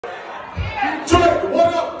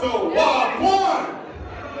what up though? Wagwan!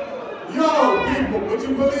 Yo, people, would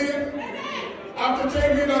you believe? After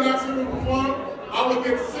JayBe done actually perform, I would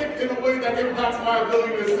get sick in a way that impacts my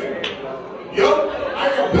ability to sing. Yo, I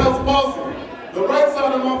got Bell's palsy. The right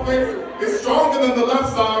side of my face is stronger than the left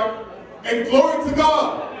side, and glory to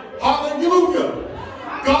God. Hallelujah.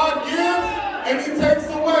 God gives and He takes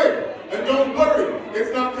away. And don't worry,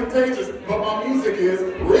 it's not contagious, but my music is.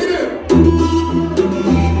 Read it.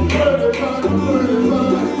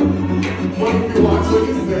 What if you watch what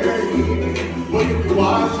you say? What if you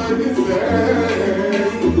watch what you say?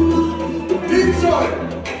 Detroit,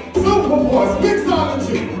 Superboys,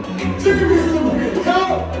 mixology, JayBe Supreme, yo!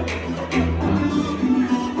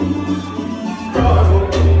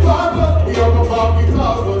 God, we are about these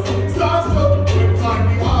hours. Stars up, with time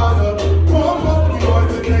the honor. Come up, we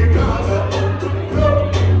always take honor.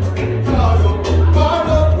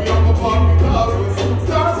 God, we are about these hours.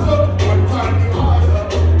 Stars up, with time the honor.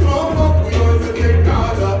 Come up, we always take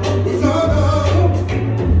honor. We turn up.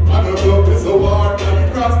 I don't know this award, now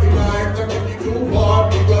we cross the line. That can be too far,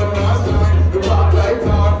 we got not shine. The black lights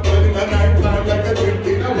on, but in the night time like a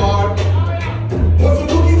drinking award. What's a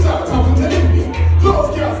cookie top, top and telling me? Close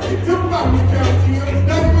casket, tip back, we can't see it.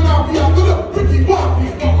 Not even out, we have to look. Ricky Wappy,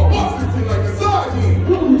 fuck a boss, sitting like a sardine.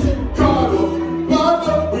 Carlos,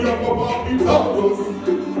 Bada, we have a Bobby Carlos.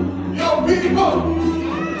 Yo, people,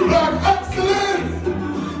 black excellence.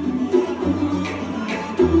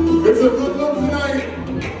 It's a good look tonight.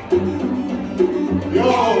 Yo,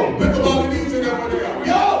 think about the DJ that went there.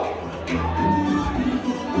 Yo!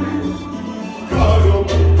 Carlos,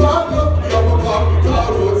 Bada, we have a Bobby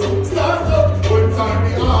Carlos. Stars up, one time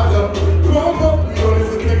the order. Come up, we don't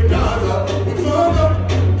listen to nada. We turn up.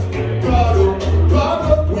 Carlos,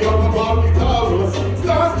 Bada, we have a Bobby Carlos.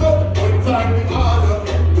 Stars up, one time the order.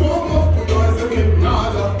 Come up, we don't listen to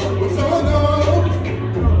nada. We turn up.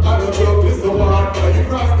 I don't joke, this the one. Now you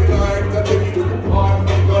cross the line, that take you to the part.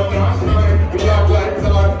 We got not shine. The black lights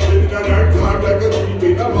on, living the night time like a dream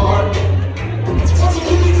in a bar. What's a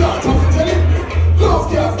cookie time? Talk to telling me. Close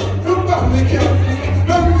gas, fill back, they can't see.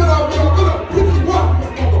 Now you gonna be on the pretty one.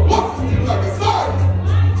 On the box, like a side.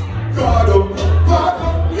 God,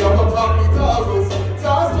 we have a Bobby Carlos.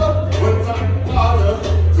 Stars up, one time harder.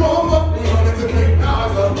 Come up, we don't entertain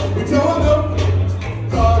nada. We turn up.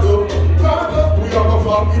 God, we have a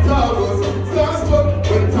Bobby Carlos. Stars up,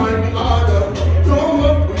 one time harder. Come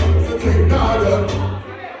up, we don't entertain nada.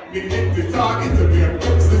 Me hit the target to be a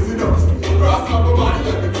Texas enough. Cross up my body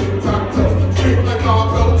like a tic-tac-toe. Straight like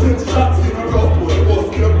our 10 shots in a row. Boy, both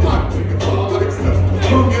get a block, take a ball like stuff.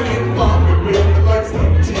 Young and in farm, and real the like stuff.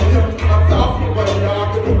 GM, I'm down for what you are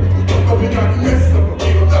to do. Don't be trying to miss them, but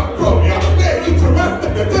you don't have to grow. Yeah, they're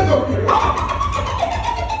interested, they're dead up here.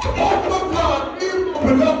 Oh my God, you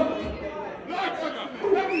open up.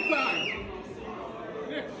 Every time.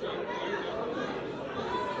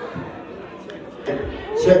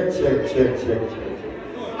 Check.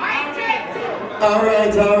 All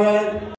right.